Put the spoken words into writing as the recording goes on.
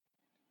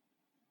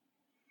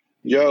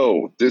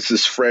Yo, this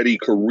is Freddie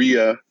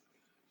Correa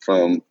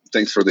from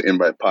Thanks for the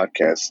Invite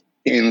podcast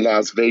in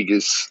Las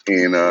Vegas.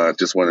 And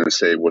just wanted to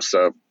say what's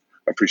up.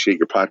 I appreciate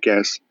your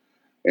podcast.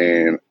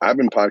 And I've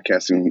been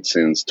podcasting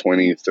since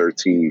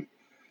 2013.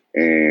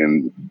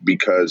 And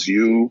because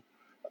you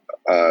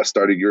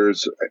started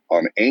yours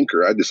on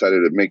Anchor, I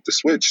decided to make the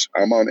switch.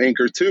 I'm on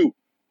Anchor too.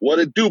 What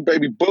it do,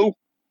 baby boo?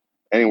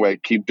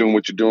 Anyway, keep doing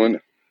what you're doing.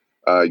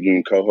 You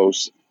and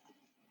co-host.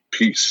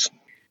 Peace.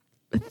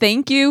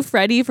 Thank you,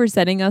 Freddie, for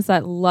sending us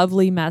that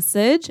lovely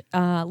message.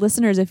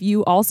 Listeners, if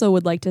you also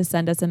would like to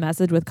send us a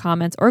message with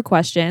comments or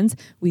questions,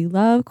 we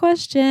love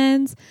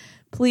questions.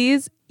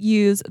 Please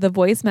use the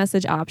voice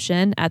message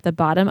option at the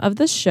bottom of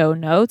the show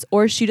notes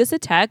or shoot us a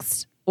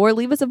text or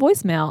leave us a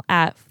voicemail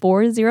at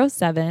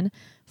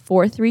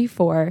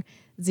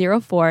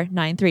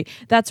 407-434-0493.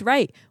 That's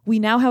right. We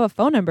now have a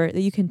phone number that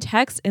you can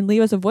text and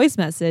leave us a voice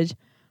message,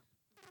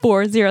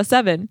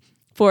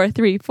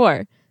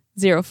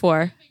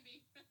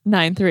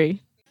 407-434-0493.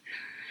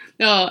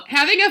 No,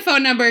 having a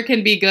phone number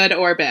can be good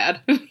or bad.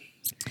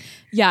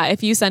 Yeah,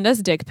 if you send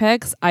us dick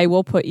pics, I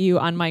will put you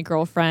on my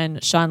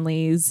girlfriend Sean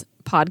Lee's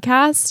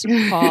podcast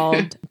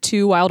called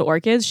Two Wild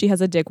Orchids. She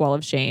has a dick wall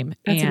of shame.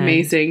 That's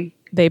amazing.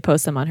 They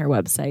post them on her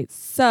website.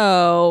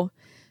 So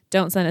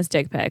don't send us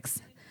dick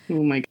pics.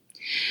 Oh my God.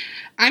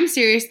 I'm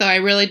serious though. I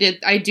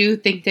do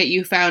think that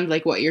you found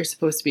like what you're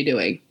supposed to be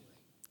doing.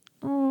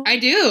 Oh, I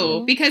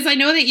do, because I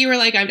know that you were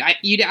like,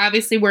 you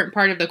obviously weren't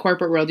part of the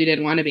corporate world. You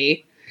didn't want to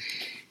be.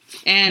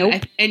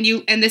 And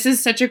nope. And this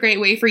is such a great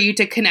way for you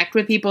to connect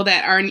with people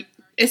that aren't,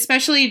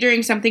 especially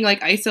during something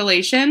like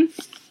isolation,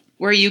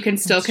 where you can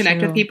still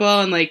connect with people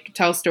and like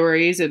tell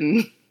stories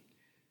and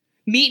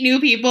meet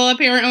new people,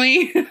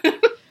 apparently.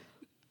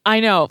 I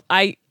know.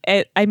 I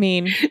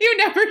mean, you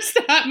never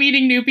stop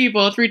meeting new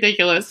people. It's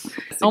ridiculous.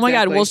 Oh my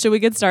God. Well, should we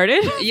get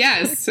started?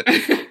 Yes.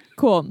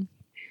 Cool.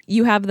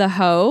 You have the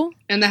hoe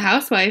and the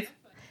housewife.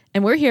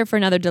 And we're here for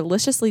another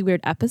deliciously weird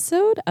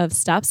episode of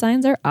Stop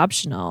Signs Are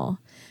Optional.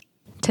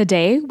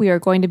 Today, we are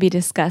going to be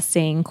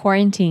discussing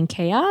quarantine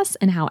chaos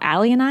and how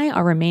Allie and I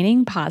are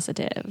remaining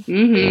positive.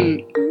 Mm-hmm.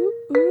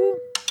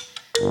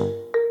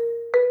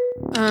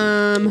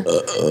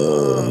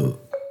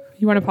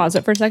 You want to pause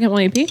it for a second while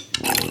you pee?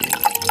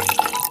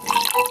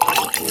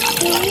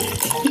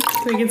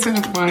 I think it's kind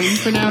of fun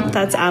for now.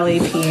 That's Allie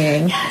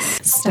peeing.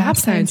 Stop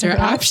signs are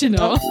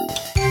optional.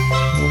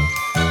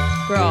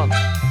 Girl.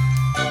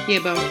 Yeah,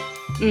 Bo.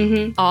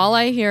 Mm-hmm. All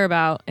I hear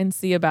about and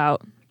see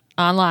about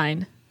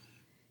online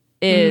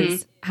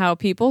is how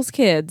people's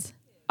kids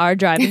are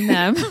driving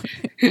them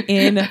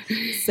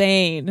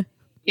insane.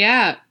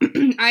 Yeah.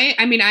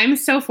 I mean, I'm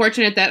so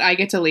fortunate that I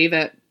get to leave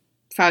at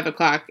 5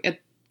 o'clock, at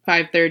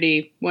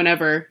 5:30,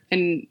 whenever.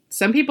 And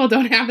some people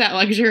don't have that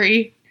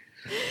luxury.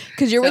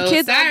 Because you're with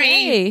kids all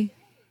day.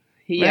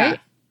 Yeah. Right?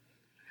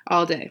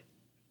 All day.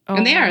 Oh.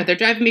 And they're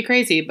driving me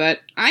crazy. But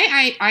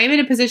I'm in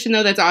a position,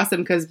 though, that's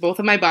awesome because both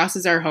of my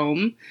bosses are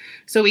home.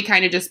 So we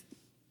kind of just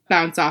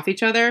bounce off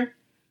each other.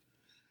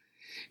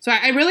 So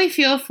I really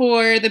feel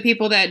for the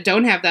people that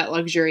don't have that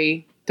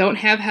luxury, don't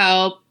have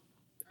help,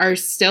 are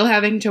still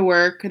having to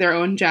work their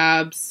own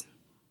jobs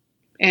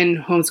and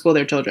homeschool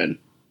their children.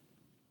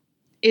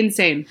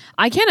 Insane.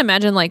 I can't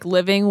imagine like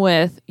living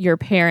with your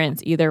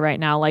parents either right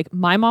now. Like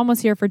my mom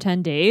was here for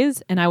 10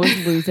 days and I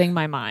was losing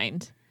my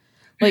mind.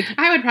 Like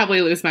I would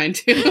probably lose mine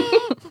too.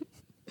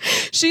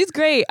 She's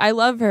great. I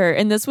love her.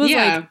 And this was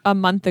like a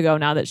month ago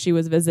now that she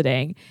was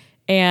visiting.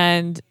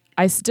 And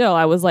I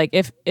was like,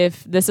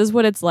 if this is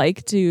what it's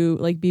like to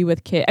like be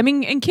with kids. I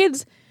mean, and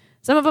kids,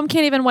 some of them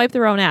can't even wipe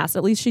their own ass.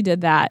 At least she did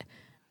that.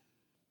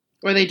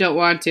 Or they don't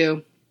want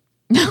to.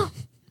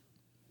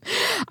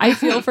 I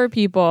feel for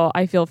people.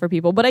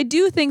 But I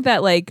do think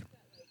that like,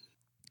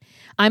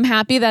 I'm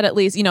happy that at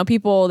least,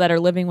 people that are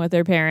living with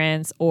their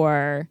parents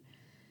or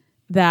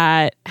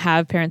that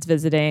have parents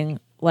visiting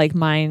like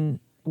mine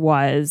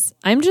was,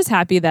 I'm just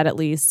happy that at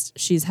least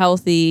she's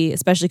healthy,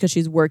 especially because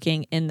she's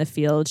working in the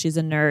field. She's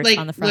a nurse like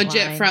on the front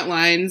legit line. Front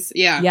lines.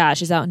 Yeah. Yeah.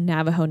 She's out in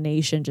Navajo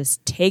Nation,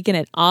 just taking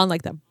it on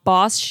like the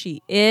boss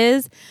she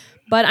is.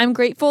 But I'm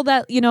grateful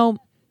that,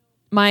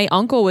 my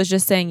uncle was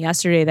just saying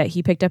yesterday that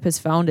he picked up his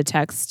phone to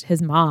text his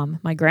mom,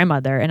 my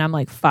grandmother. And I'm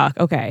like, fuck,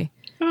 okay.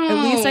 Oh,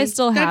 at least I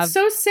still have. That's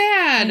so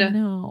sad. I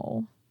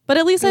know. But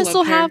at least I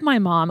still have my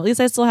mom. At least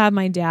I still have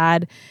my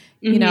dad.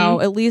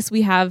 Mm-hmm. At least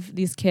we have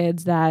these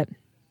kids that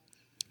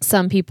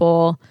some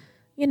people,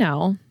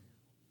 yeah,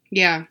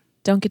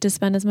 don't get to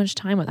spend as much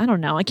time with. I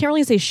don't know. I can't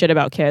really say shit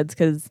about kids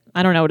because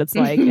I don't know what it's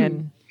like.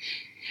 And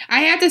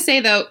I have to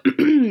say, though,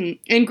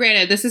 and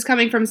granted, this is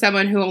coming from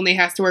someone who only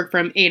has to work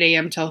from 8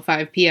 a.m. till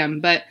 5 p.m.,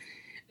 but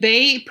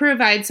they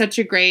provide such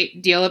a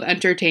great deal of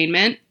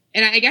entertainment.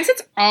 And I guess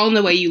it's all in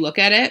the way you look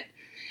at it.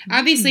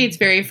 Obviously, it's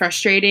very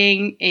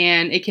frustrating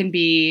and it can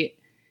be,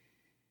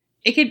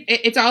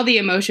 it's all the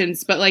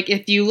emotions. But like,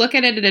 if you look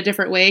at it in a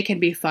different way, it can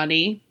be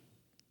funny.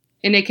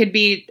 And it could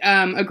be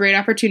a great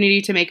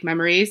opportunity to make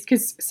memories.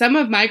 Because some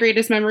of my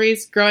greatest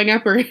memories growing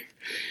up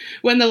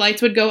when the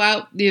lights would go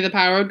out, the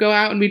power would go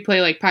out, and we'd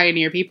play like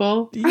Pioneer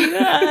People.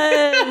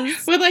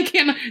 Yes. With like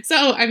candle.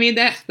 So I mean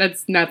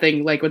that's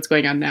nothing like what's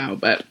going on now,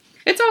 but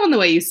it's all in the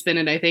way you spin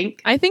it, I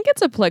think. I think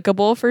it's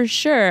applicable for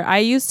sure. I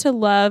used to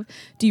love.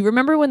 Do you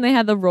remember when they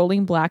had the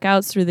rolling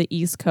blackouts through the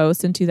East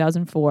Coast in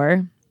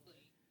 2004?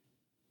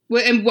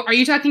 And are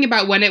you talking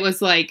about when it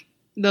was like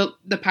the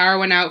power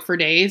went out for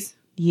days?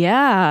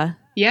 Yeah.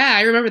 Yeah,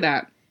 I remember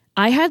that.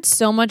 I had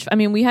so much. I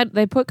mean,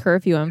 they put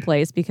curfew in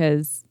place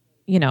because,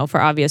 for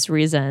obvious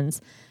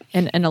reasons.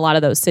 And in a lot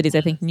of those cities,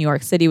 I think New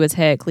York City was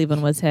hit,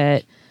 Cleveland was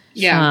hit.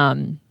 Yeah.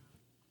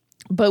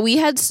 But we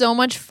had so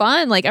much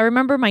fun. Like, I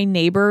remember my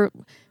neighbor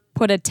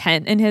put a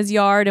tent in his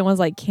yard and was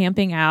like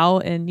camping out,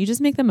 and you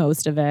just make the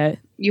most of it.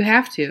 You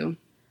have to.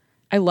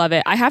 I love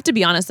it. I have to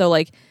be honest though,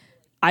 like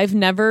I've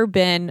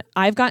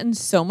gotten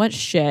so much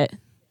shit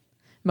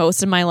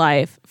most of my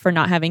life for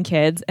not having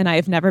kids, and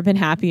I've never been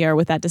happier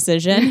with that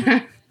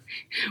decision.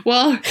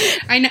 Well,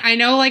 I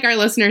know like our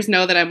listeners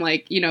know that I'm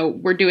like,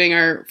 we're doing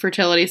our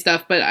fertility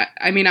stuff, but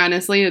I mean,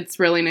 honestly, it's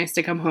really nice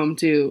to come home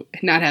to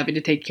not having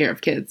to take care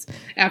of kids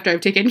after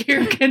I've taken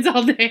care of kids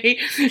all day.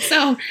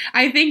 So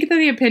I think that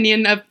the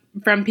opinion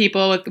from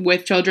people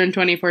with children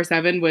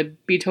 24/7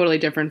 would be totally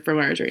different from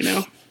ours right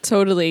now.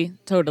 Totally.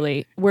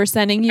 We're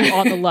sending you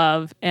all the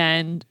love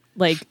and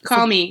like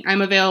call me.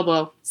 I'm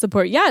available.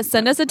 Support. Yeah.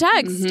 Send us a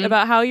text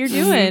about how you're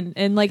doing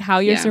and like how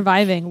you're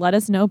surviving. Let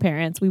us know,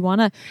 parents. We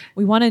want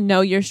to know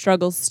your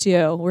struggles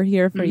too. We're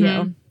here for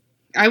you.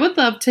 I would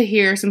love to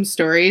hear some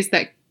stories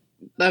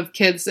of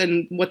kids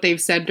and what they've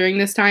said during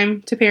this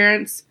time to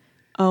parents.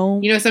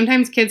 Oh,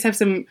 sometimes kids have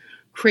some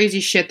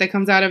crazy shit that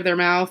comes out of their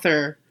mouth,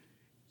 or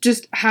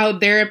just how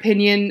their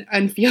opinion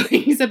and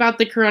feelings about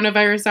the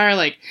coronavirus are.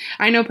 Like,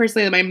 I know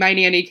personally that my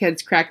nanny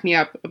kids crack me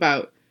up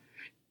about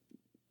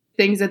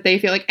things that they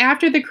feel like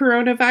after the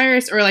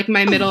coronavirus, or like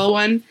my middle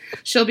one,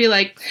 she'll be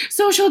like,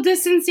 social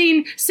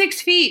distancing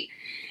 6 feet.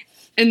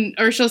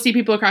 Or she'll see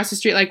people across the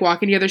street like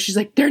walking together. She's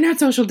like, they're not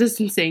social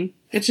distancing.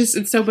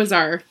 It's so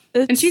bizarre.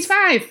 And she's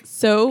 5.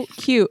 So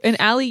cute. And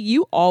Allie,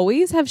 you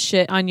always have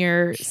shit on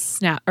your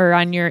Snap or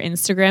on your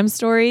Instagram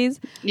stories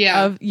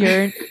of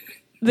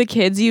the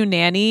kids you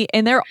nanny,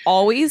 and they're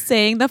always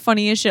saying the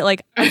funniest shit.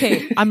 Like,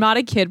 okay, I'm not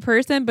a kid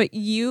person, but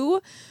you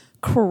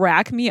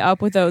crack me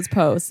up with those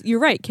posts. You're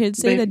right. Kids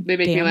say the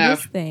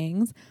damnedest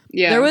things.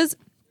 Yeah.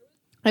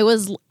 I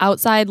was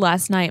outside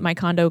last night at my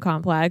condo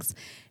complex,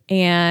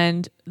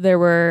 and there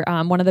were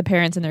one of the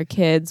parents and their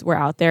kids were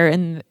out there,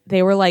 and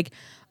they were like,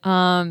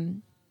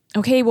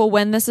 okay, well,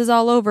 when this is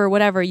all over,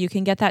 whatever, you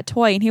can get that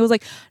toy. And he was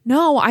like,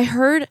 no, I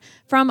heard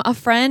from a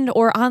friend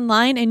or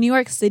online in New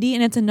York City,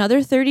 and it's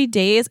another 30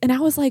 days. And I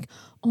was like,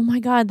 oh my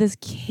God, this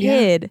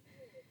kid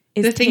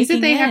is the things that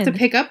they have to in.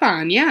 pick up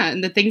on. Yeah.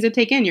 And the things that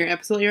take in. You're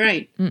absolutely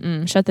right.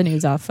 Shut the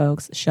news off,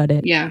 folks. Shut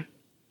it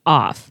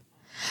off.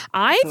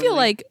 I feel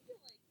like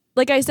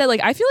I said,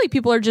 I feel like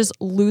people are just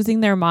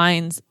losing their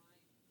minds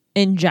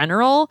in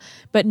general,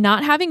 but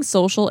not having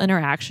social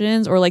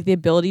interactions or like the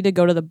ability to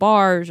go to the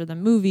bars or the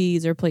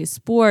movies or play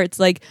sports.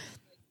 Like,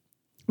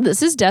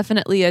 this is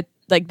definitely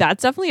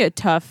that's definitely a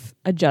tough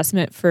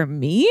adjustment for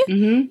me.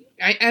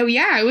 I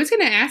was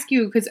going to ask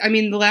you, because I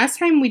mean, the last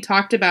time we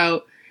talked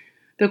about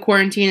the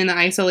quarantine and the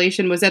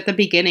isolation was at the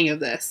beginning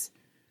of this.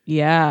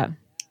 Yeah.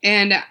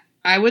 And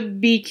I would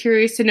be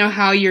curious to know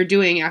how you're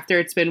doing after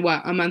it's been,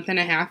 a month and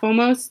a half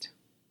almost?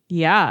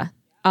 Yeah.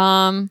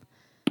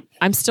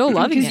 I'm still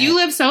loving it. Because you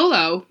live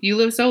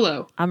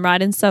solo. I'm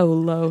riding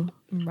solo.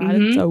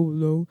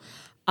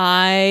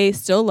 I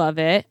still love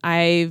it.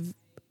 I've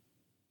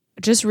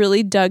just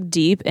really dug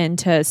deep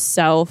into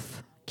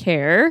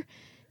self-care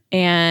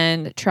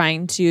and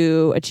trying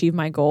to achieve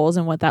my goals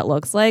and what that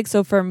looks like.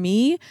 So for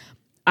me,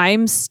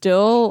 I'm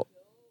still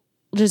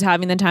just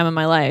having the time of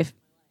my life,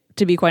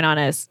 to be quite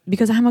honest,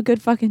 because I'm a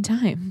good fucking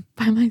time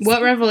by myself.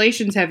 What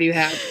revelations have you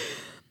had?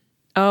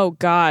 Oh,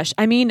 gosh.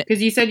 I mean,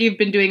 because you said you've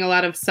been doing a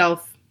lot of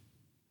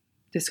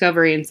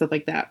self-discovery and stuff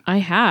like that. I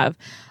have.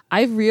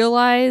 I've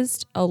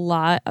realized a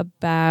lot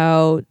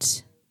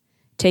about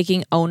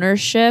taking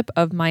ownership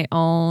of my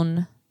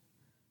own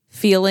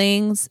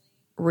feelings,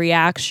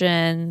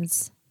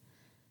 reactions,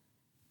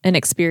 and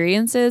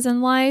experiences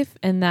in life,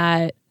 and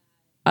that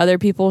other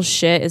people's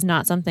shit is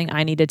not something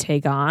I need to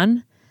take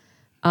on,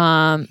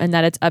 and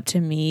that it's up to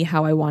me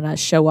how I want to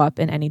show up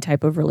in any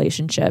type of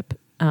relationship,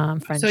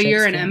 friendship. So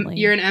you're an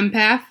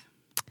empath?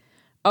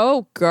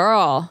 Oh,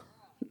 girl.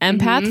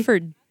 Empath for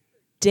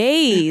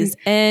days.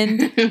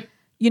 And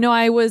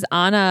I was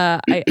on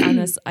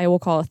I will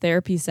call a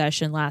therapy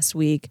session last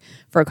week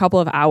for a couple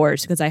of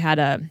hours because I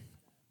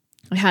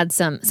had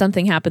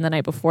something happen the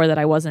night before that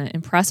I wasn't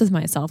impressed with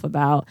myself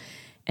about.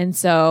 And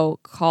so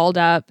called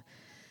up,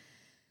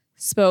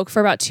 spoke for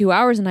about 2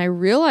 hours, and I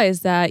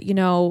realized that,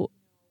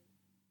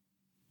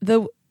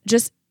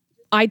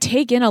 I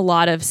take in a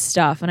lot of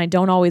stuff and I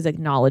don't always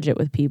acknowledge it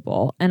with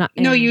people.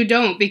 No, you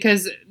don't,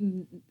 because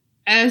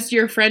as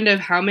your friend of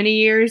how many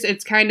years,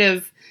 it's kind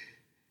of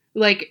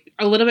like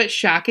a little bit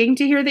shocking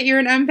to hear that you're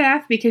an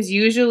empath, because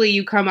usually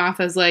you come off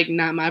as like,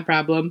 not my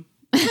problem.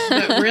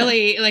 But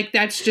really, like,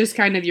 that's just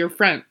kind of your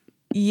front.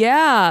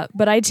 Yeah,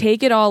 but I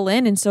take it all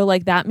in. And so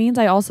like that means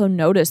I also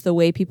notice the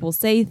way people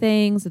say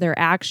things, their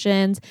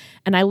actions,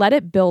 and I let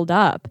it build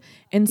up.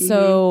 And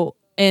so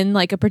in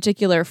like a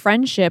particular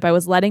friendship, I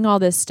was letting all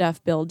this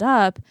stuff build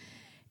up.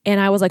 And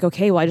I was like,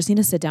 okay, well, I just need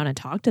to sit down and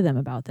talk to them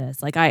about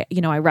this. Like I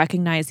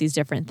recognize these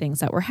different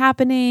things that were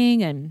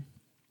happening and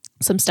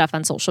some stuff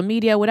on social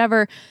media,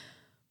 whatever.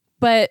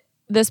 But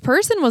this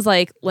person was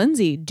like,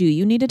 Lindsay, do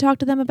you need to talk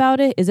to them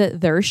about it? Is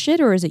it their shit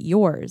or is it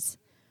yours?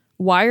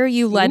 Why are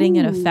you letting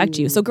it affect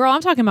you? So girl,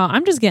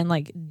 I'm just getting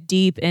like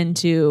deep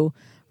into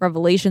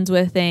revelations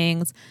with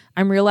things.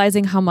 I'm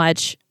realizing how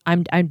much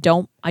I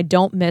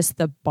don't miss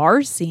the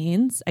bar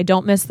scenes. I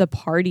don't miss the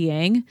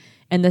partying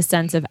and the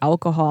sense of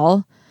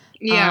alcohol.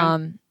 Yeah.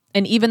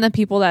 And even the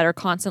people that are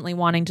constantly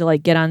wanting to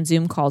like get on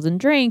Zoom calls and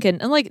drink and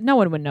like no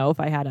one would know if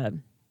I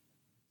had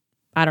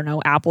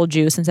apple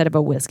juice instead of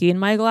a whiskey in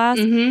my glass.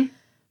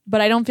 But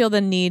I don't feel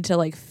the need to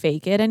like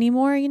fake it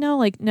anymore,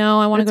 Like,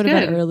 no, I want to go to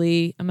bed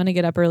early. I'm going to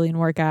get up early and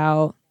work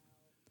out.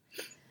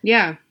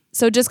 Yeah.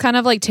 So just kind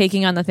of like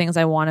taking on the things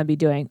I want to be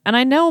doing. And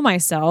I know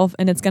myself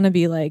and it's going to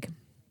be like,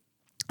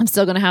 I'm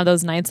still going to have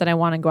those nights that I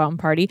want to go out and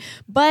party.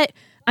 But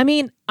I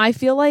mean, I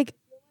feel like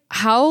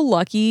how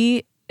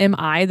lucky am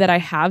I that I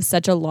have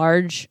such a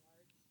large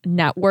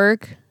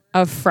network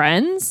of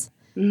friends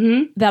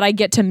that I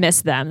get to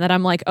miss them, that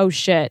I'm like, oh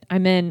shit,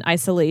 I'm in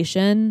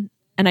isolation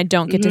and I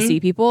don't get to see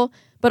people.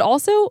 But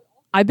also,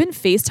 I've been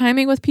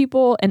FaceTiming with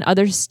people in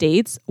other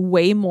states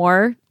way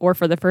more, or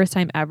for the first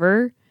time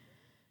ever,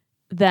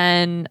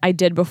 than I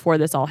did before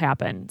this all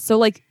happened. So,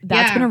 like,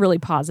 that's been a really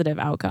positive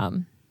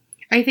outcome.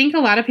 I think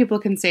a lot of people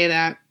can say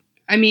that.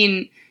 I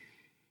mean,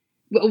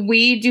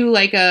 we do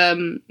like a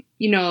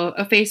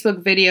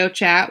Facebook video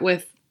chat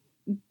with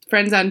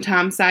friends on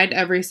Tom's side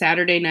every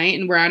Saturday night,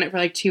 and we're on it for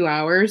like 2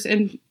 hours,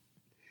 and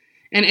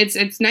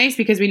it's nice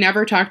because we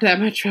never talked that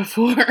much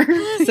before,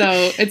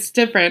 so it's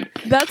different.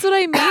 That's what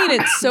I mean.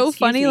 It's so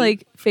funny,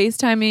 like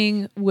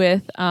FaceTiming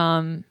with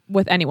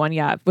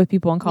anyone, with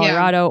people in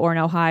Colorado or in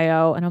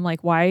Ohio, and I'm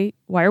like, why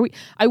are we?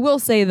 I will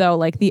say though,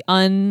 like the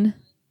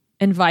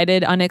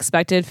uninvited,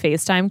 unexpected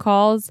FaceTime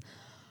calls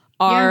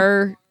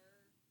are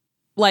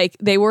like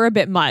they were a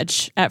bit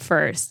much at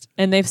first,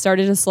 and they've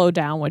started to slow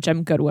down, which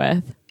I'm good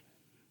with.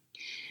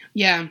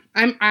 Yeah,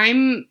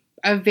 I'm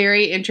a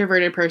very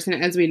introverted person,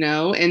 as we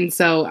know. And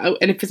so,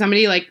 and if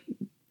somebody like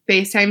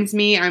FaceTimes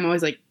me, I'm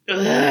always like,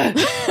 ugh.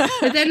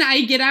 But then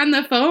I get on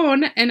the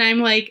phone and I'm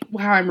like,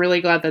 wow, I'm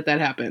really glad that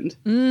happened.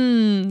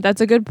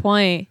 That's a good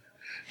point.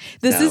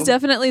 This is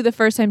definitely the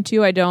first time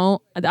too. I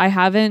don't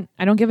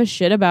give a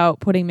shit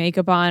about putting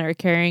makeup on or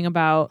caring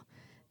about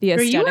the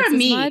aesthetics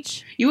as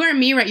much. You are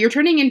me, right? You're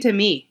turning into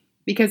me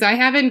because I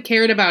haven't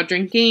cared about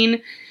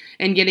drinking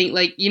and getting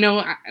like,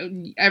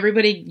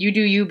 everybody, you do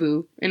you,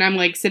 boo. And I'm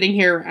like sitting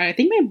here,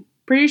 I'm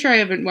pretty sure I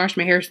haven't washed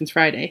my hair since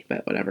Friday,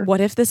 but whatever.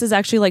 What if this is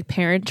actually like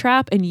Parent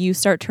Trap and you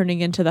start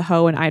turning into the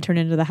hoe and I turn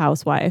into the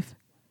housewife?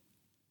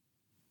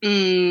 As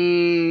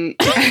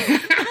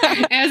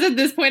at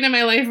this point in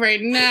my life right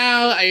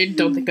now, I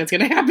don't think that's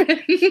going to happen.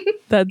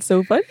 That's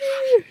so funny.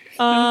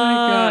 Oh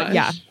my gosh.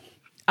 Yeah.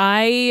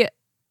 I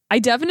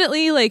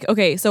definitely like,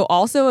 okay, so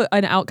also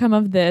an outcome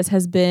of this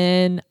has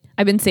been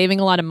I've been saving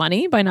a lot of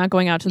money by not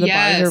going out to the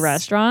bars or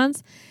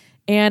restaurants.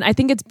 And I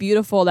think it's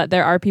beautiful that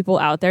there are people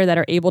out there that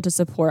are able to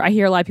support. I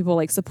hear a lot of people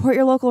like, support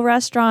your local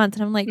restaurants.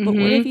 And I'm like, but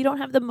what if you don't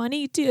have the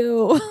money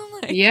to?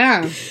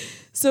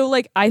 So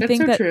like, I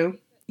think that's true.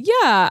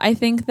 Yeah, I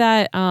think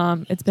that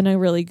it's been a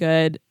really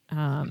good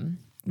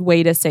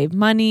way to save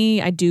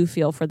money. I do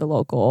feel for the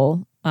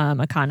local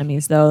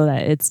economies, though,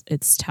 that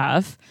it's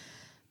tough.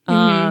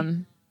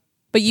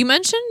 But you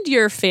mentioned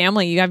your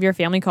family. You have your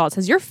family calls.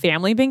 Has your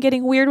family been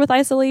getting weird with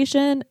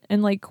isolation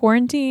and like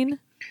quarantine?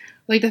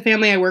 Like the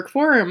family I work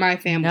for or my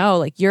family? No,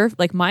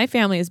 like my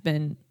family has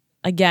been,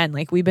 again,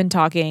 like we've been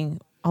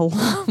talking a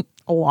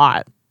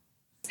lot.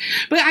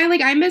 But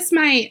I miss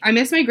my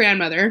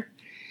grandmother.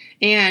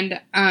 And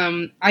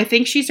I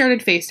think she started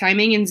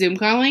FaceTiming and Zoom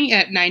calling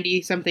at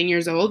 90-something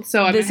years old.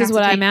 So this is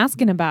what I'm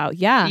asking about.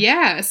 Yeah.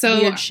 Yeah.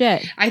 So weird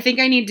shit. I think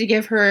I need to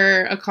give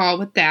her a call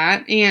with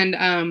that.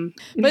 And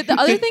but the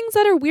other things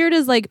that are weird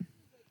is like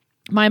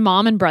my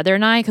mom and brother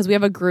and I, because we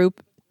have a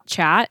group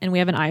chat and we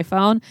have an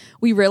iPhone,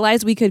 we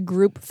realized we could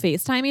group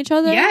FaceTime each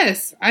other.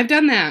 Yes, I've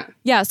done that.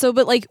 Yeah. So,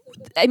 but like,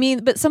 I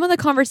mean, but some of the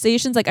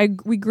conversations, like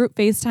we group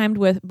FaceTimed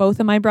with both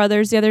of my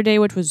brothers the other day,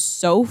 which was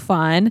so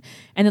fun.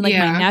 And then like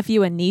my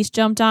nephew and niece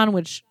jumped on,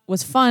 which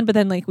was fun. But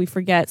then like we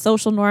forget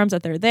social norms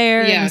that they're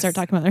there and we start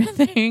talking about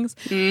other things.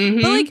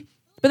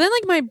 But then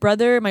like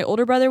my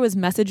older brother was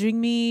messaging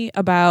me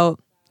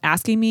about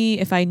asking me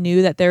if I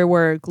knew that there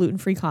were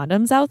gluten-free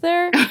condoms out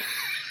there.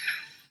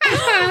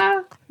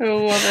 I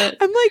love it.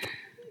 I'm like,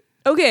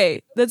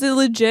 okay, that's a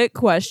legit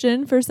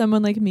question for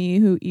someone like me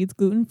who eats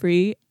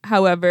gluten-free.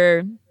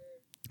 However,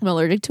 I'm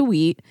allergic to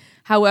wheat.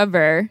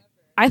 However,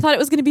 I thought it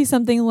was going to be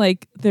something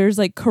like there's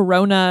like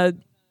corona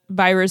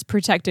virus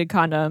protected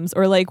condoms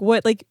or like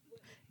what, like,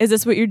 is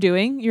this what you're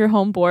doing? You're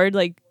home board?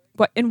 Like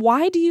what? And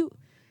why do you?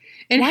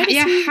 And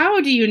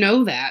how do you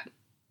know that?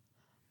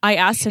 I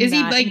asked him Is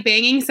he that. like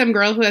banging some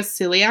girl who has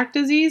celiac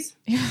disease?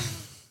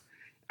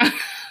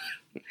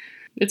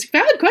 It's a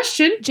valid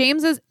question.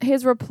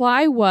 His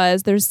reply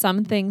was, there's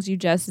some things you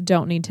just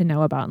don't need to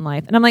know about in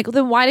life. And I'm like,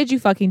 then why did you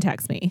fucking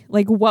text me?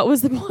 Like, what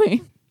was the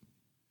point?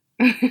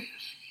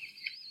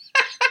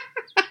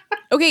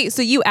 Okay,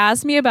 so you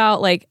asked me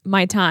about like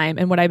my time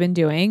and what I've been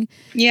doing.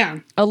 Yeah.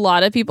 A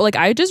lot of people, like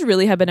I just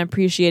really have been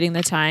appreciating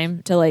the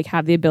time to like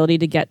have the ability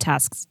to get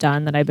tasks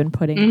done that I've been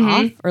putting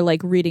off, or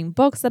like reading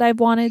books that I've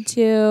wanted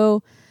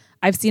to.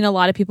 I've seen a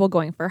lot of people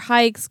going for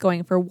hikes,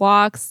 going for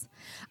walks.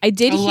 I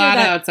did hear lot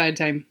that, of outside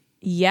time.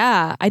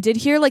 Yeah, I did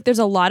hear like there's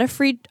a lot of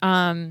free,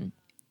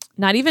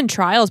 not even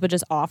trials, but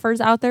just offers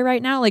out there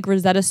right now. Like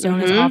Rosetta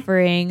Stone is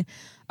offering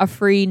a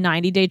free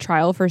 90-day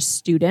trial for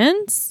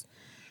students.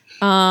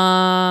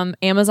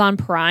 Amazon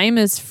Prime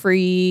is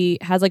free,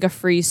 has like a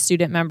free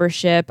student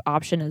membership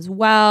option as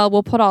well.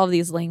 We'll put all of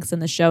these links in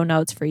the show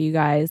notes for you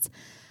guys.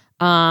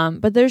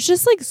 But there's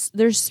just like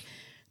there's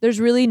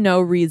really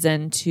no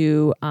reason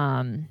to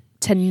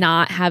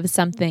not have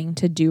something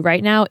to do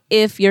right now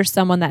if you're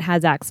someone that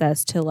has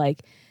access to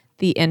like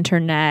the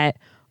internet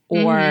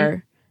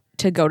or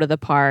to go to the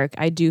park.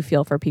 I do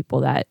feel for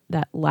people that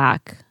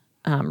lack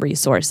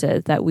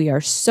resources that we are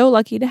so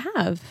lucky to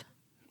have.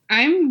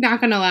 I'm not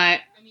gonna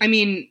lie. I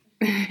mean,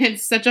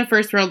 it's such a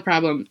first world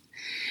problem,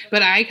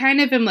 but I kind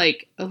of am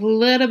like a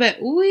little bit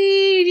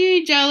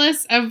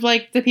jealous of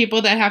like the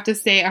people that have to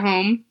stay at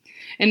home,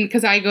 and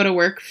because I go to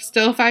work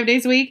still 5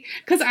 days a week,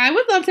 because I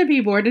would love to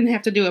be bored and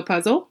have to do a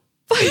puzzle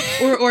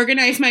or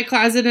organize my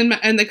closet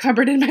and the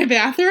cupboard in my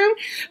bathroom.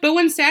 But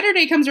when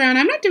Saturday comes around,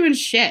 I'm not doing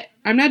shit.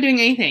 I'm not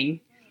doing anything,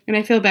 and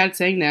I feel bad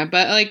saying that.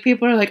 But like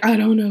people are like, I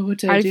don't know what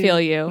to do. I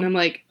feel you, and I'm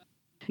like,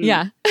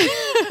 yeah.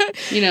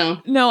 You know.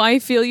 No, I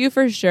feel you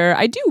for sure.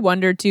 I do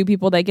wonder too,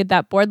 people that get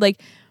that bored,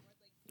 like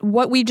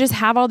what we just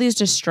have all these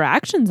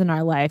distractions in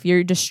our life.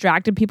 You're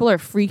distracted. People are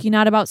freaking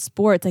out about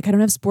sports. Like, I don't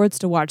have sports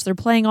to watch. They're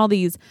playing all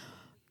these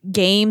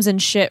games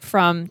and shit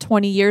from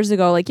 20 years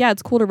ago. Like, yeah,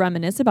 it's cool to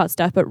reminisce about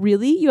stuff, but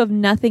really you have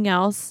nothing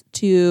else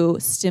to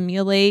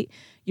stimulate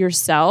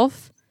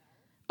yourself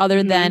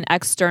other than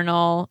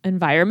external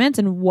environments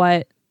and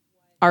what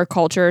our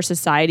culture or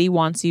society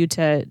wants you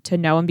to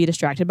know and be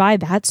distracted by.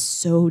 That's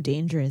so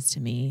dangerous to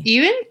me.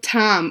 Even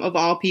Tom, of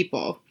all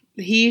people,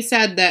 he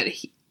said that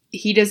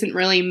he doesn't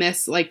really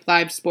miss like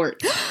live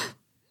sports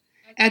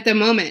at the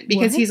moment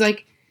because he's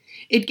like,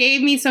 it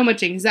gave me so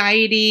much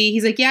anxiety.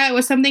 He's like, yeah, it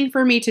was something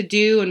for me to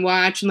do and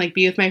watch and like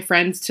be with my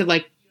friends to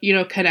like, you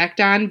know,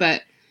 connect on.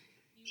 But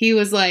he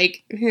was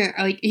like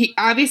he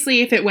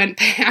obviously if it went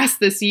past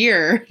this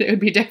year, it would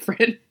be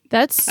different.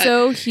 That's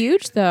so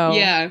huge though.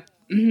 Yeah.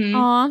 Oh,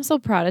 I'm so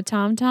proud of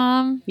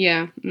Tom.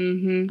 Yeah.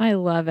 I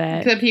love it.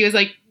 Except he was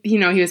like, you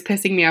know, he was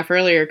pissing me off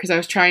earlier because I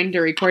was trying to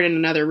record in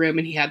another room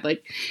and he had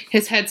like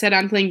his headset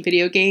on playing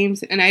video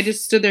games. And I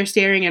just stood there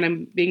staring at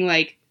him being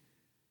like,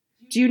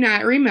 do you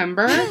not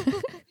remember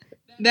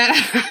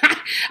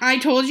that I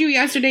told you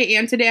yesterday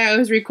and today I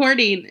was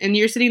recording and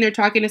you're sitting there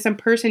talking to some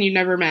person you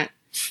never met?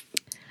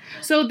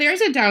 So there's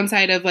a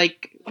downside of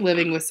like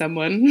living with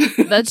someone.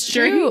 That's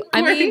true.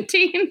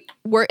 Quarantine.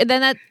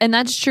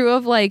 That's true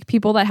of like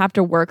people that have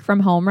to work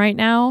from home right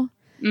now.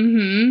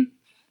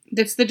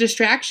 That's the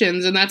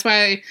distractions. And that's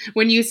why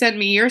when you sent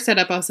me your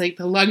setup, I was like,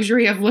 the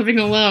luxury of living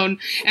alone,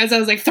 as I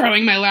was like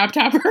throwing my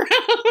laptop around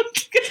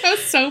because I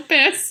was so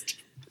pissed.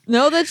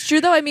 No, that's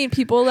true though. I mean,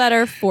 people that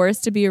are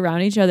forced to be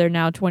around each other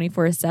now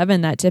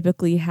 24/7 that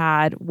typically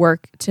had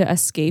work to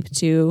escape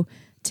to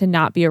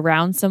not be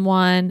around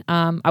someone.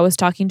 I was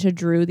talking to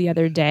Drew the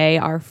other day,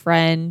 our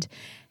friend,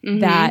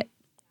 that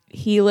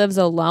he lives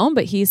alone,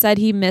 but he said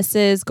he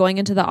misses going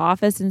into the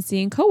office and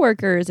seeing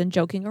coworkers and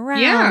joking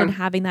around and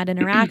having that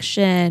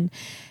interaction.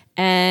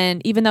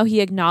 And even though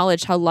he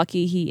acknowledged how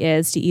lucky he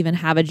is to even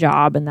have a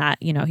job and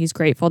that, you know, he's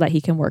grateful that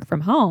he can work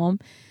from home,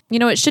 you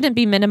know, it shouldn't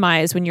be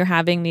minimized when you're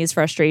having these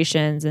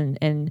frustrations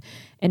and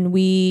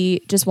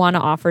we just want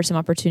to offer some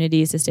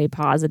opportunities to stay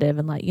positive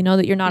and let you know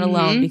that you're not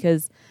alone,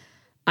 because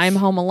I'm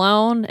home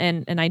alone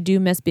and I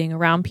do miss being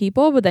around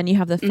people. But then you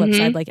have the flip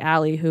side, like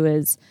Allie, who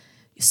is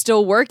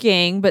still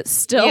working, but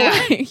still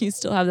you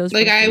still have those.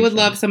 Like I would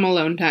love some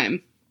alone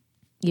time.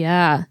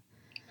 Yeah.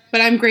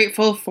 But I'm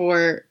grateful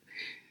for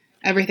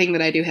everything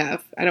that I do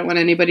have. I don't want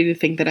anybody to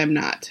think that I'm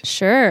not.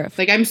 Sure.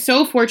 Like I'm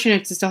so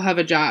fortunate to still have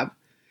a job.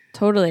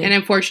 Totally. And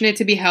I'm fortunate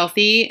to be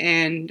healthy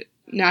and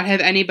not have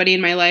anybody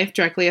in my life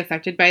directly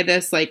affected by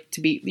this, like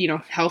to be, you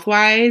know,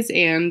 health-wise.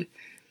 And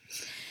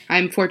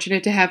I'm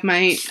fortunate to have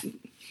my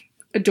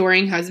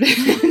adoring husband.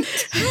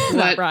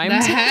 What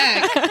the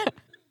heck?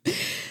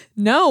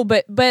 No,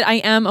 but I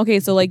am okay.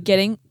 So like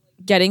getting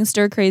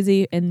stir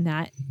crazy in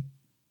that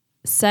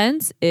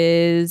sense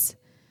is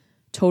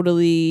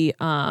totally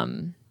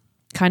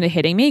kind of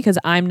hitting me because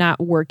I'm not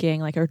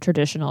working like a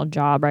traditional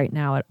job right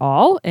now at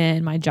all,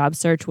 and my job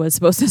search was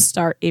supposed to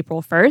start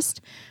April 1st,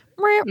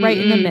 right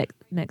in the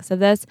mix of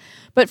this.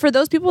 But for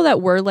those people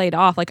that were laid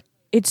off, like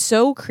it's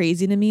so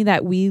crazy to me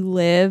that we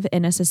live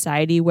in a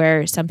society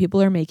where some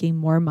people are making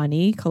more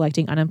money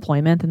collecting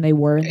unemployment than they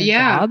were in their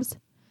jobs.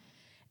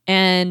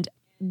 And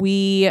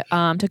we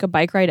took a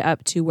bike ride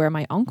up to where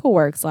my uncle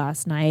works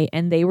last night,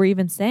 and they were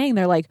even saying,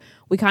 they're like,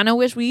 we kind of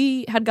wish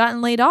we had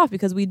gotten laid off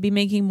because we'd be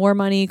making more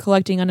money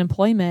collecting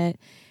unemployment.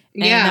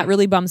 And that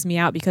really bums me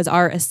out because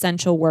our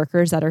essential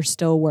workers that are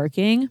still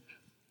working,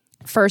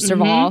 first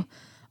of all,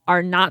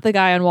 are not the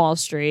guy on Wall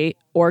Street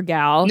or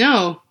gal.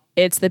 No.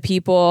 It's the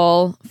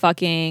people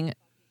fucking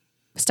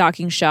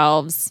stocking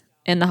shelves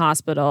in the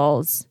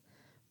hospitals,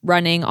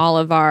 running all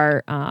of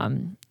our,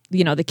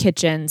 the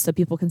kitchens so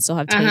people can still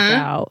have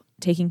takeout,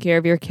 taking care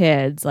of your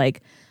kids.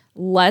 Like,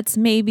 let's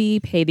maybe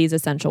pay these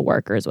essential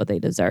workers what they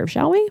deserve,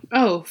 shall we?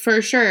 Oh,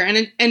 for sure.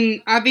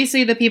 And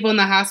obviously the people in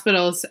the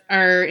hospitals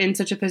are in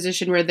such a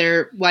position where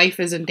their life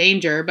is in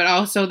danger, but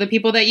also the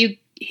people that you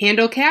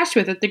handle cash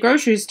with at the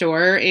grocery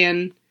store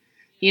and,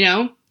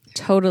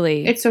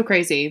 Totally. It's so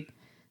crazy.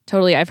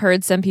 Totally. I've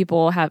heard some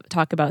people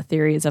talk about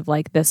theories of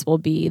like this will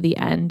be the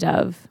end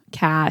of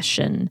cash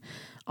and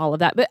all of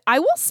that. But I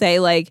will say,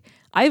 like,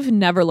 I've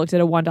never looked at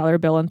a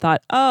 $1 bill and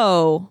thought,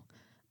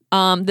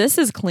 this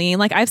is clean.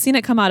 Like, I've seen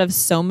it come out of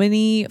so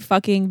many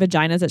fucking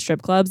vaginas at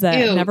strip clubs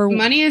that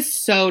money is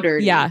so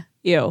dirty. Yeah.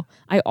 Ew.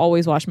 I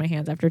always wash my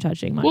hands after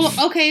touching money. Well,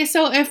 okay.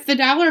 So if the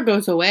dollar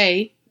goes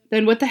away,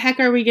 then what the heck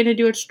are we going to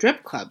do at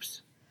strip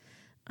clubs?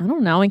 I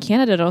don't know. In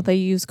Canada, don't they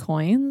use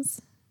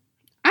coins?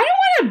 I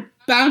don't want to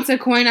bounce a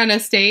coin on a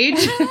stage.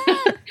 I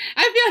feel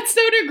it's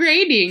so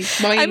degrading.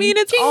 Boing. I mean,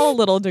 it's all a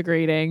little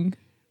degrading.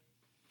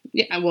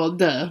 Yeah, well,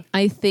 duh.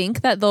 I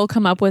think that they'll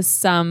come up with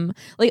some,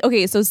 like,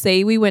 okay, so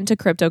say we went to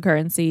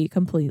cryptocurrency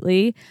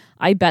completely.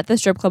 I bet the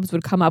strip clubs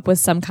would come up with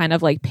some kind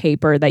of like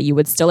paper that you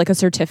would still, like a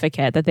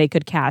certificate that they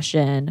could cash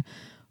in,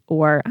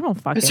 or I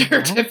don't fucking know.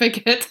 A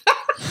certificate.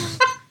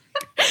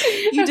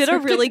 You did a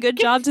really good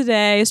job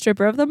today.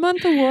 Stripper of the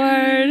Month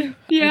award.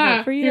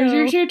 Yeah, for you. Here's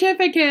your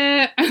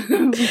certificate.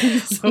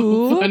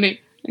 So funny.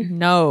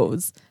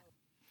 Knows.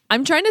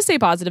 I'm trying to stay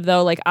positive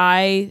though. Like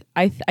I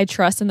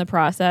trust in the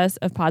process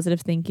of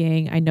positive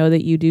thinking. I know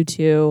that you do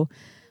too.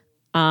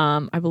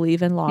 I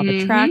believe in law of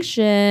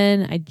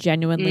attraction. I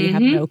genuinely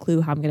have no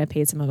clue how I'm going to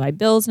pay some of my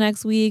bills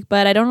next week,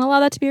 but I don't allow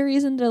that to be a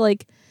reason to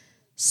like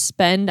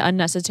spend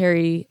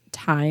unnecessary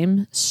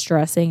time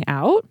stressing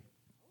out.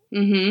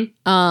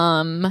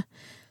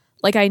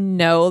 Like I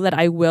know that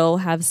I will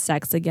have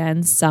sex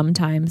again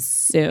sometime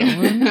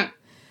soon.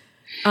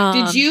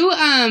 Did you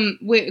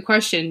wait,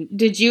 question.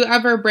 Did you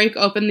ever break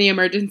open the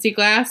emergency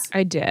glass?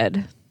 I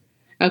did.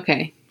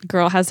 Okay.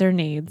 Girl has her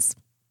needs.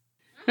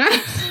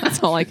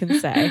 That's all I can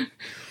say.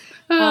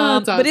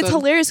 That's awesome. But it's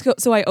hilarious.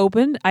 So I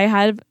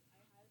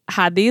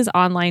had these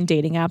online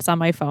dating apps on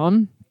my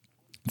phone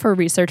for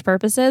research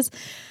purposes.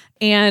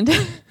 And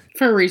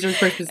for research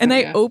purposes. And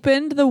I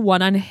opened the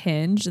one on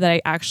Hinge that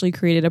I actually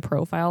created a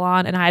profile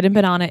on, and I hadn't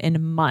been on it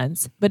in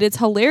months. But it's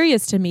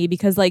hilarious to me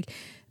because like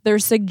they're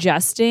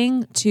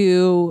suggesting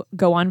to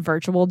go on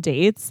virtual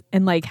dates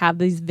and like have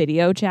these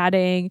video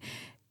chatting.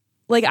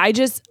 Like I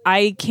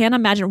can't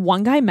imagine.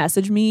 One guy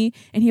messaged me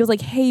and he was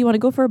like, "Hey, you want to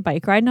go for a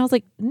bike ride?" And I was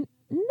like,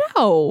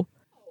 "No."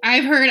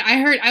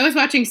 I was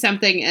watching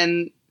something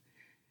and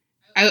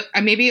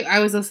I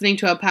was listening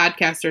to a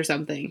podcast or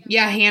something.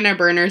 Yeah, Hannah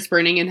Berner's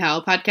Burning in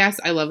Hell podcast.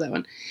 I love that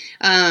one.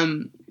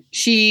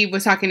 She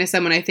was talking to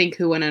someone, I think,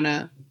 who went on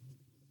a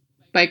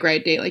bike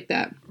ride date like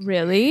that.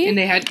 Really? And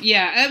they had,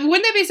 wouldn't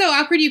that be so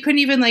awkward? You couldn't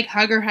even like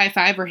hug or high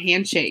five or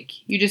handshake.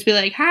 You just be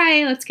like,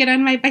 "Hi, let's get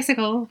on my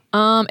bicycle."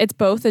 It's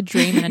both a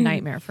dream and a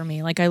nightmare for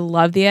me. Like I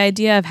love the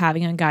idea of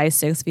having a guy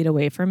 6 feet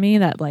away from me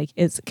that like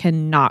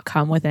cannot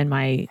come within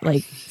my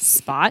like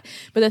spot.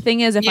 But the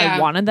thing is, if I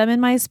wanted them in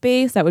my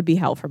space, that would be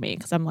hell for me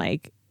because I'm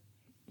like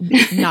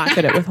not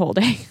good at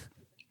withholding.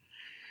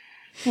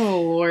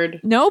 Oh Lord.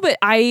 No, but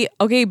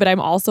I'm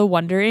also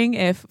wondering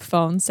if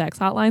phone sex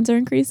hotlines are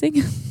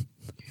increasing.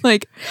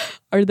 Like,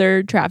 are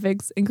their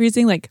traffics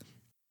increasing? Like,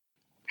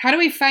 how do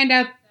we find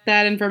out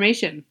that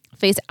information?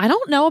 I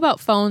don't know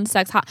about phone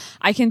sex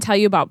I can tell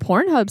you about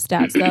Pornhub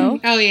stats though.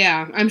 Oh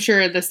yeah, I'm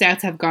sure the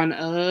stats have gone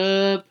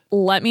up.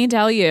 Let me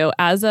tell you,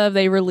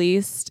 they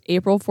released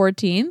April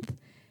 14th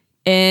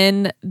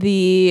in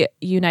the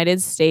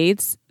United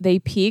States, they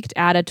peaked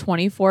at a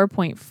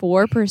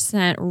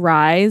 24.4%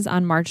 rise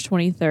on March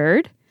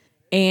 23rd.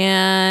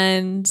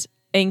 And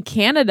in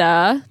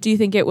Canada, do you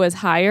think it was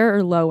higher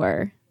or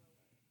lower?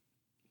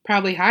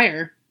 Probably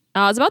higher.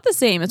 It's about the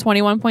same. It's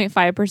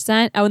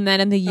 21.5%. Oh, and then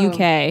in the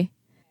UK,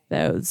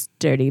 those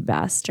dirty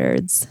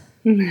bastards,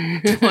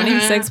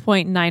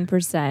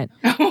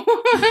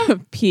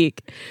 26.9%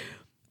 peak.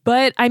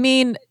 But I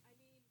mean,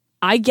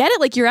 I get it.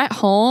 Like you're at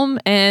home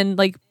and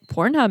like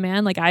Pornhub,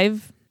 man. Like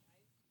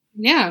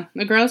yeah,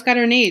 the girl's got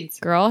her needs.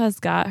 Girl has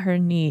got her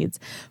needs.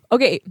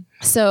 Okay,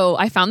 so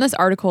I found this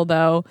article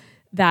though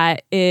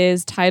that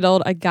is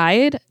titled "A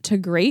Guide to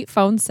Great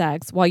Phone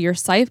Sex While You're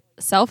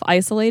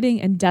Self-Isolating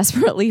and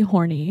Desperately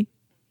Horny."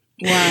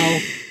 Wow.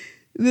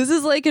 This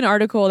is like an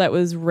article that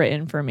was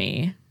written for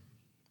me.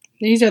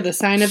 These are the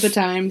sign of the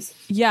times.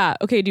 Yeah.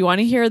 Okay. Do you want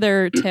to hear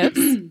their tips?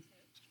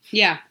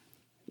 Yeah,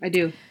 I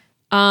do.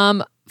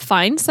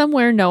 Find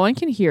somewhere no one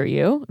can hear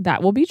you.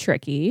 That will be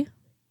tricky.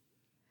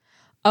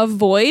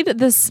 Avoid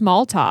the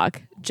small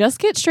talk. Just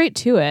get straight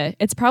to it.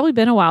 It's probably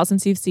been a while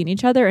since you've seen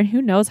each other, and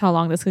who knows how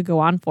long this could go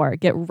on for.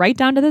 Get right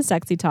down to the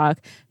sexy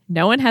talk.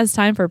 No one has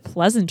time for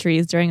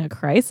pleasantries during a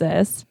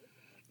crisis.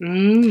 Oh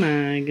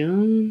my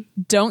God.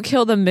 Don't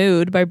kill the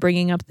mood by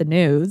bringing up the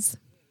news.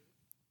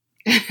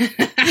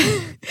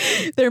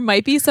 There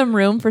might be some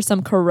room for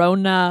some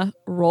corona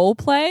role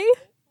play.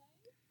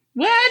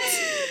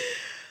 What?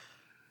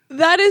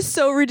 That is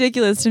so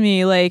ridiculous to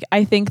me. Like,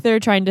 I think they're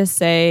trying to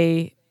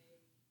say,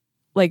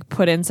 like,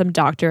 put in some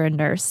doctor and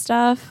nurse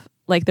stuff.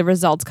 Like, the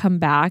results come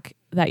back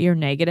that you're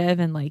negative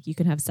and, like, you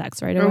can have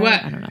sex right away. Or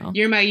what? I don't know.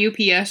 You're my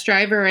UPS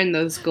driver and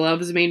those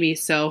gloves made me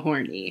so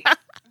horny.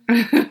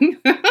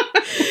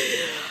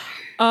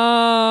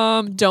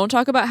 Don't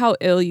talk about how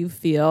ill you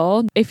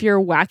feel. If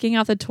you're whacking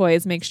out the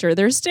toys, make sure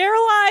they're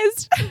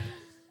sterilized.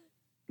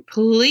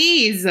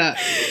 Please.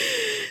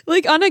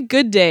 Like, on a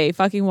good day,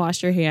 fucking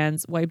wash your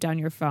hands, wipe down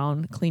your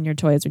phone, clean your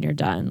toys when you're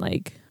done.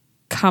 Like,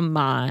 come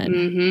on.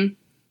 Mm-hmm.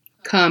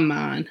 Come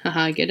on.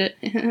 Haha, get it?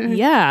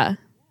 Yeah.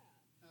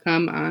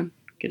 Come on.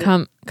 Get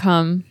it?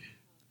 Come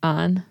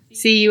on.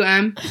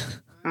 C-U-M.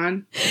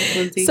 On.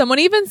 Lindsay. Someone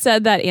even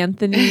said that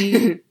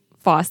Anthony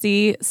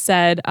Fauci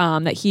said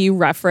that he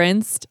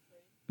referenced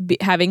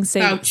having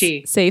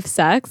safe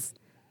sex.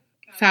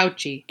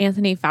 Fauci.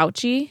 Anthony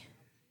Fauci?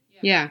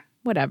 Yeah.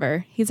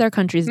 Whatever. He's our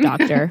country's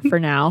doctor for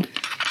now.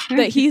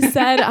 That he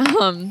said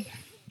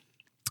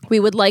we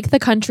would like the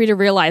country to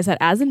realize that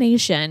as a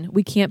nation,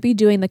 we can't be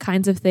doing the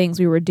kinds of things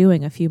we were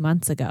doing a few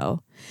months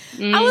ago.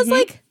 Mm-hmm. I was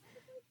like,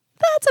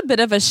 that's a bit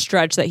of a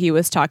stretch that he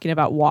was talking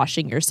about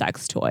washing your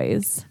sex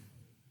toys.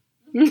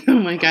 Oh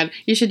my God.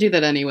 You should do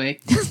that anyway.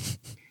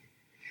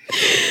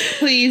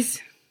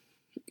 Please.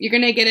 You're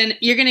gonna get an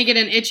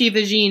itchy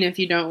vagine if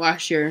you don't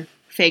wash your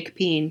fake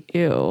peen.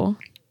 Ew.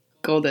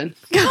 Golden.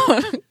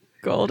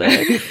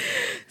 Golden.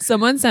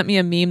 Someone sent me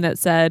a meme that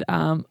said,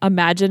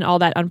 imagine all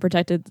that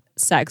unprotected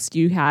sex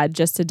you had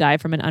just to die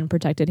from an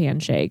unprotected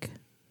handshake.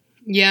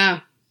 Yeah,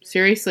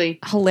 seriously.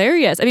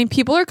 Hilarious. I mean,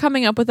 people are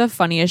coming up with the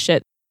funniest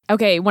shit.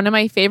 Okay, one of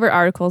my favorite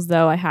articles,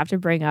 though, I have to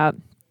bring up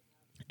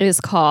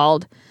is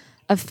called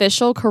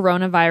Official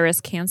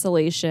Coronavirus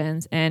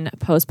Cancellations and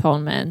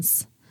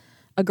Postponements.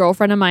 A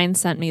girlfriend of mine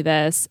sent me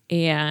this,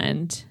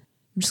 and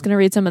I'm just going to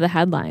read some of the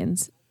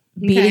headlines.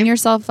 Okay. Beating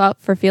yourself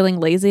up for feeling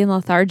lazy and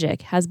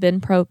lethargic has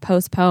been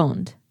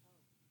postponed.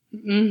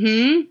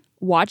 Mm-hmm.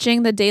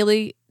 Watching the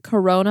daily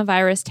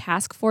coronavirus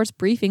task force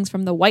briefings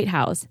from the White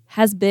House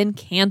has been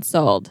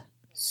canceled.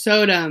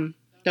 So dumb.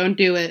 Don't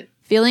do it.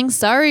 Feeling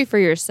sorry for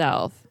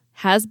yourself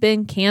has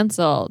been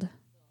canceled.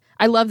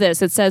 I love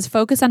this. It says,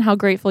 focus on how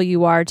grateful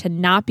you are to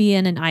not be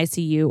in an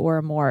ICU or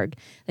a morgue,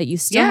 that you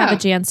still have a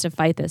chance to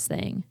fight this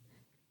thing.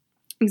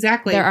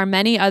 Exactly. There are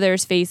many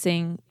others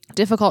facing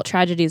difficult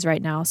tragedies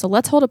right now. So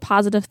let's hold a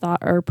positive thought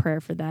or prayer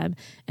for them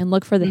and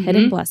look for the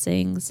hidden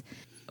blessings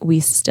we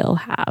still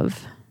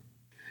have.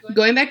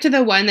 Going back to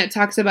the one that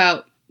talks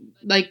about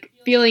like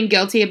feeling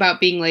guilty about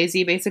being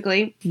lazy,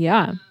 basically.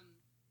 Yeah.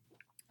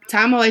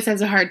 Tom always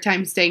has a hard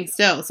time staying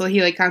still. So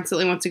he like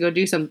constantly wants to go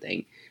do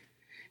something.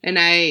 And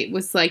I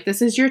was like,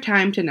 this is your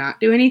time to not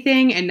do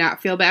anything and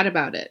not feel bad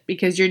about it,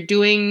 because you're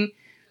doing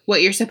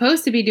what you're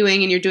supposed to be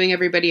doing and you're doing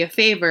everybody a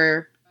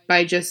favor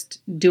by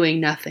just doing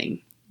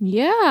nothing.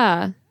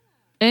 Yeah.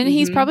 And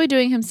he's probably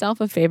doing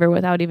himself a favor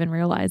without even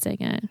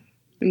realizing it.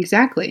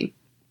 Exactly.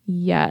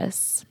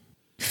 Yes.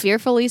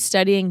 Fearfully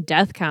studying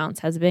death counts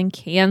has been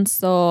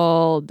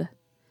canceled.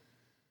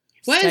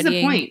 What is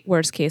the point?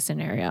 Worst case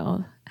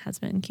scenario has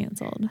been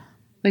canceled.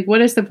 Like,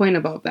 what is the point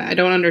about that? I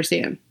don't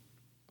understand.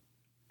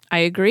 I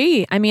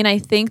agree. I mean, I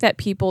think that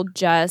people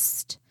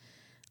just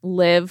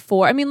live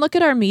for, I mean, look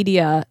at our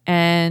media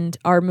and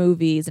our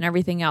movies and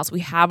everything else. We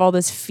have all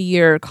this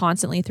fear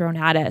constantly thrown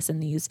at us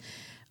and these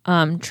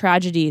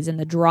tragedies and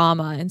the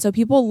drama. And so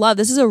people love,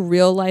 this is a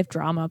real life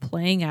drama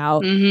playing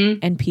out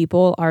and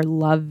people are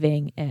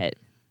loving it.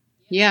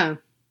 Yeah.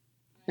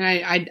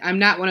 And I'm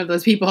not one of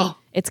those people.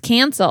 It's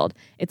canceled.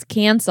 It's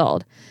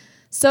canceled.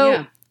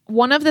 So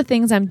one of the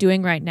things I'm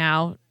doing right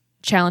now,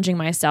 challenging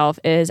myself,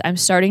 is I'm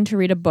starting to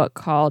read a book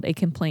called A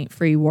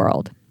Complaint-Free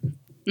World.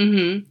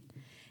 Mm-hmm.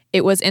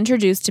 It was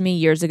introduced to me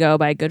years ago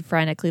by a good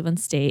friend at Cleveland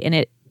State, and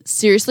it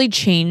seriously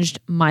changed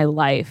my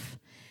life.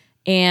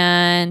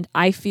 And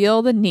I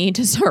feel the need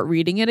to start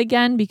reading it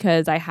again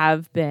because I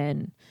have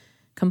been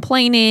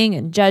complaining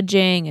and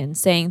judging and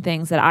saying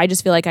things that I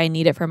just feel like I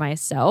need it for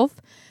myself.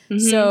 Mm-hmm.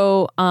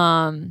 So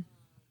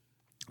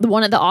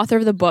the author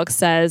of the book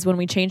says, when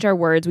we change our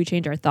words, we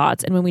change our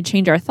thoughts. And when we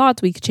change our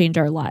thoughts, we change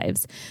our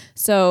lives.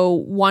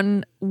 So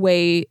one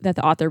way that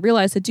the author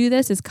realized to do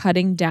this is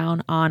cutting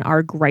down on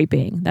our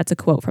griping. That's a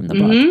quote from the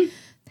book.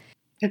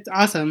 It's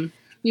awesome.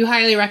 You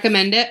highly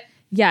recommend it?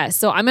 Yes.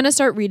 So I'm going to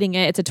start reading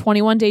it. It's a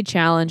 21-day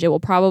challenge. It will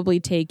probably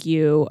take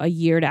you a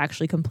year to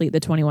actually complete the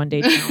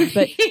 21-day challenge.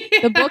 But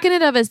the book in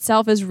and of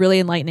itself is really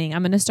enlightening.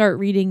 I'm going to start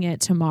reading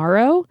it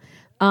tomorrow.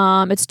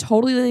 It's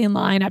totally in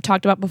line. I've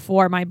talked about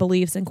before my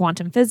beliefs in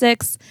quantum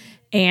physics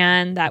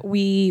and that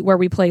where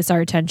we place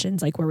our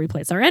attentions, like where we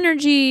place our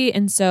energy.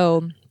 And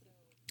so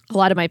a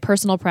lot of my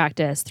personal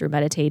practice through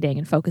meditating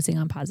and focusing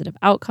on positive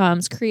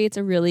outcomes creates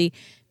a really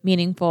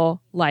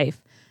meaningful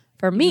life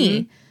for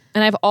me.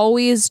 And I've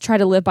always tried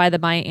to live by the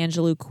Maya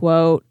Angelou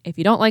quote, if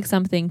you don't like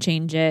something,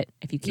 change it.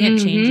 If you can't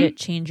change it,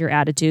 change your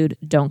attitude.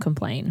 Don't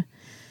complain.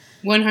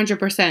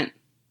 100%.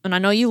 And I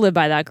know you live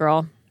by that,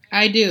 girl.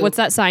 I do. What's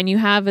that sign you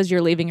have as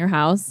you're leaving your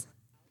house?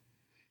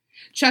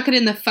 Chuck it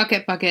in the fuck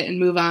it bucket and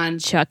move on.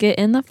 Chuck it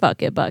in the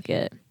fuck it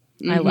bucket.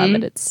 I love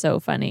it. It's so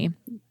funny.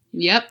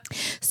 Yep.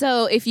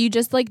 So if you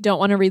just like don't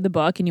want to read the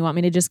book and you want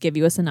me to just give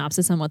you a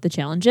synopsis on what the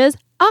challenge is,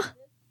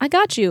 I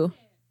got you.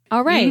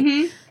 All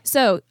right.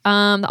 So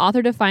the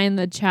author defined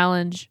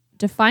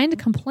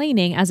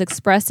complaining as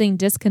expressing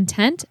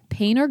discontent,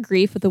 pain, or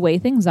grief with the way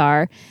things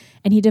are,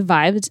 and he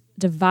devised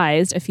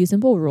a few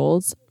simple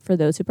rules for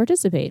those who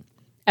participate.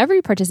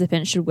 Every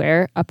participant should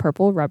wear a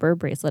purple rubber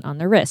bracelet on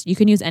their wrist. You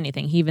can use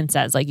anything. He even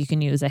says, like, you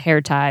can use a hair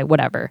tie,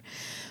 whatever.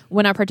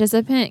 When a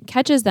participant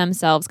catches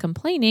themselves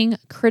complaining,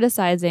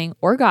 criticizing,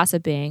 or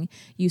gossiping,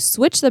 you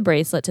switch the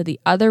bracelet to the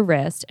other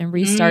wrist and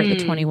restart the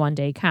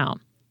 21-day count.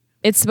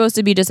 It's supposed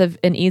to be just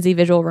an easy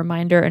visual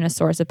reminder and a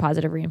source of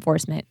positive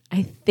reinforcement.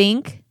 I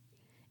think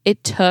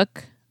it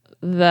took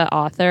the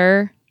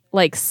author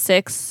like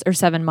 6 or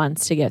 7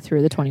 months to get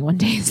through the 21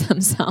 days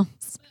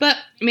themselves. But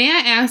may I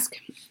ask,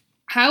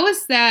 how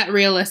is that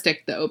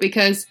realistic, though?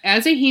 Because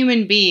as a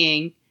human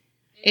being,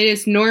 it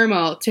is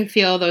normal to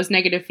feel those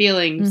negative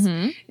feelings.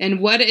 And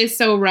what is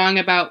so wrong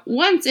about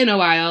once in a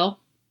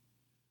while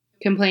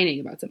complaining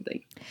about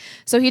something?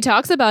 So he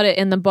talks about it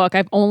in the book.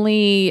 I've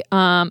only,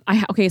 so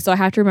I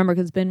have to remember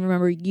because it's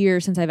been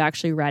years since I've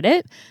actually read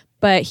it,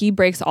 but he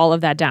breaks all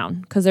of that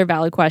down because they're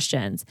valid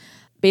questions.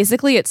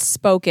 Basically, it's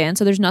spoken.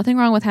 So there's nothing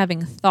wrong with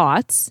having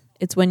thoughts.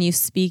 It's when you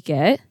speak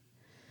it.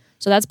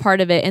 So that's part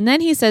of it. And then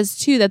he says,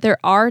 too, that there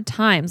are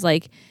times,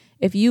 like,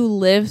 if you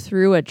live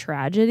through a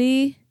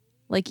tragedy,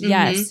 like,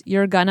 yes,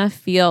 you're going to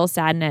feel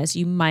sadness.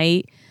 You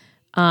might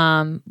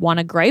want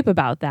to gripe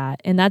about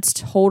that. And that's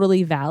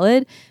totally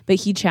valid. But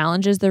he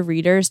challenges the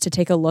readers to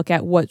take a look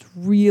at what's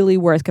really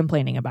worth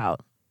complaining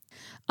about.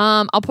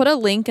 I'll put a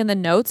link in the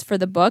notes for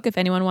the book if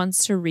anyone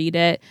wants to read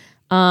it.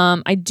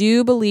 I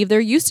do believe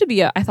there used to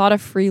be a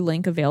free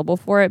link available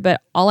for it,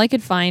 but all I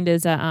could find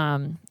is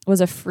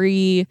was a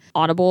free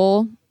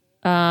Audible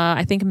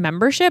I think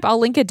membership. I'll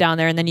link it down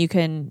there and then you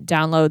can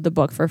download the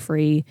book for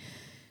free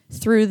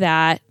through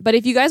that. But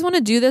if you guys want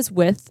to do this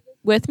with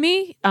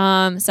me,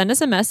 send us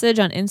a message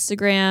on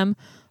Instagram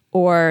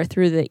or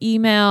through the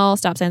email,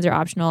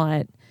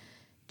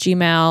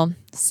 stopsignsAreoptional@gmail.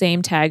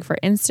 Same tag for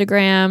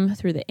Instagram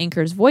through the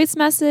Anchor's voice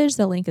message.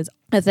 The link is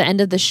at the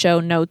end of the show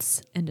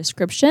notes and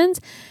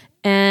descriptions.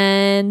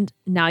 And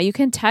now you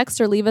can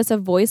text or leave us a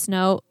voice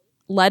note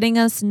letting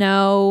us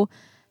know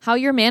how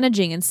you're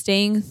managing and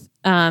staying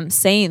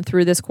sane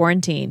through this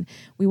quarantine.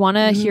 We want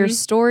to hear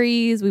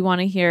stories. We want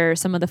to hear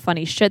some of the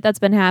funny shit that's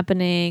been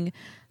happening,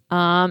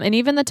 and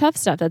even the tough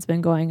stuff that's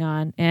been going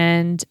on.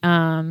 And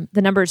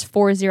the number is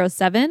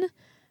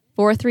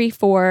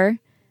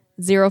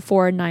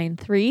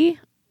 407-434-0493.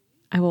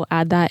 I will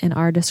add that in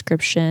our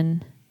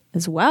description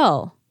as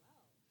well.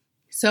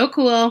 So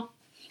cool.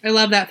 I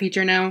love that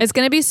feature now. It's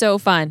going to be so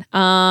fun.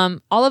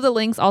 All of the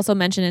links also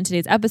mentioned in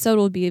today's episode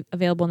will be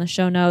available in the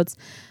show notes.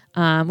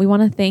 We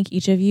want to thank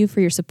each of you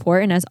for your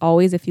support. And as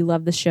always, if you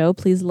love the show,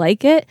 please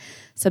like it,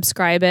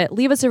 subscribe it,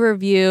 leave us a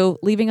review.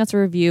 Leaving us a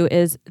review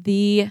is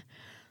the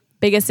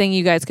biggest thing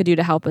you guys could do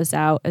to help us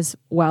out, as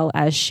well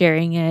as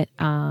sharing it.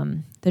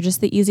 They're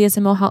just the easiest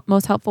and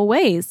most helpful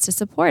ways to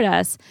support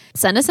us.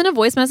 Send us in a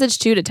voice message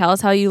too to tell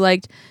us how you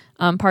liked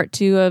part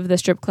 2 of the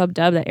strip club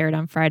dub that aired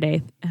on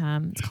Friday.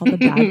 It's called The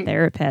Bad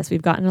Therapist.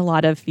 We've gotten a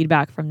lot of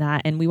feedback from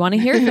that and we want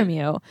to hear from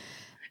you.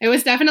 It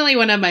was definitely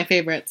one of my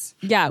favorites.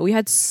 Yeah, we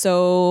had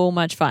so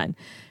much fun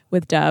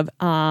with Dub.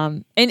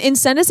 And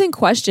send us in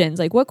questions.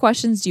 Like, what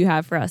questions do you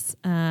have for us?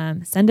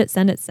 Send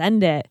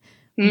it.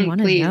 We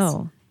want to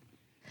know.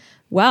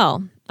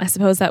 Well, I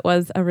suppose that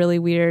was a really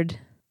weird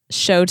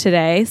show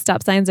today.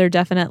 Stop signs are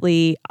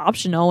definitely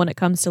optional when it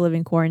comes to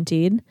living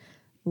quarantined.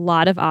 A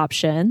lot of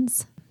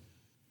options.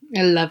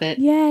 I love it.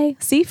 Yay.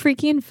 See,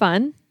 freaky and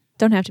fun.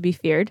 Don't have to be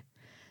feared.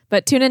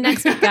 But tune in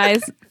next week,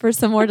 guys, for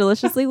some more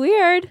Deliciously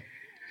Weird.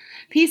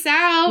 Peace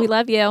out. We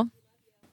love you.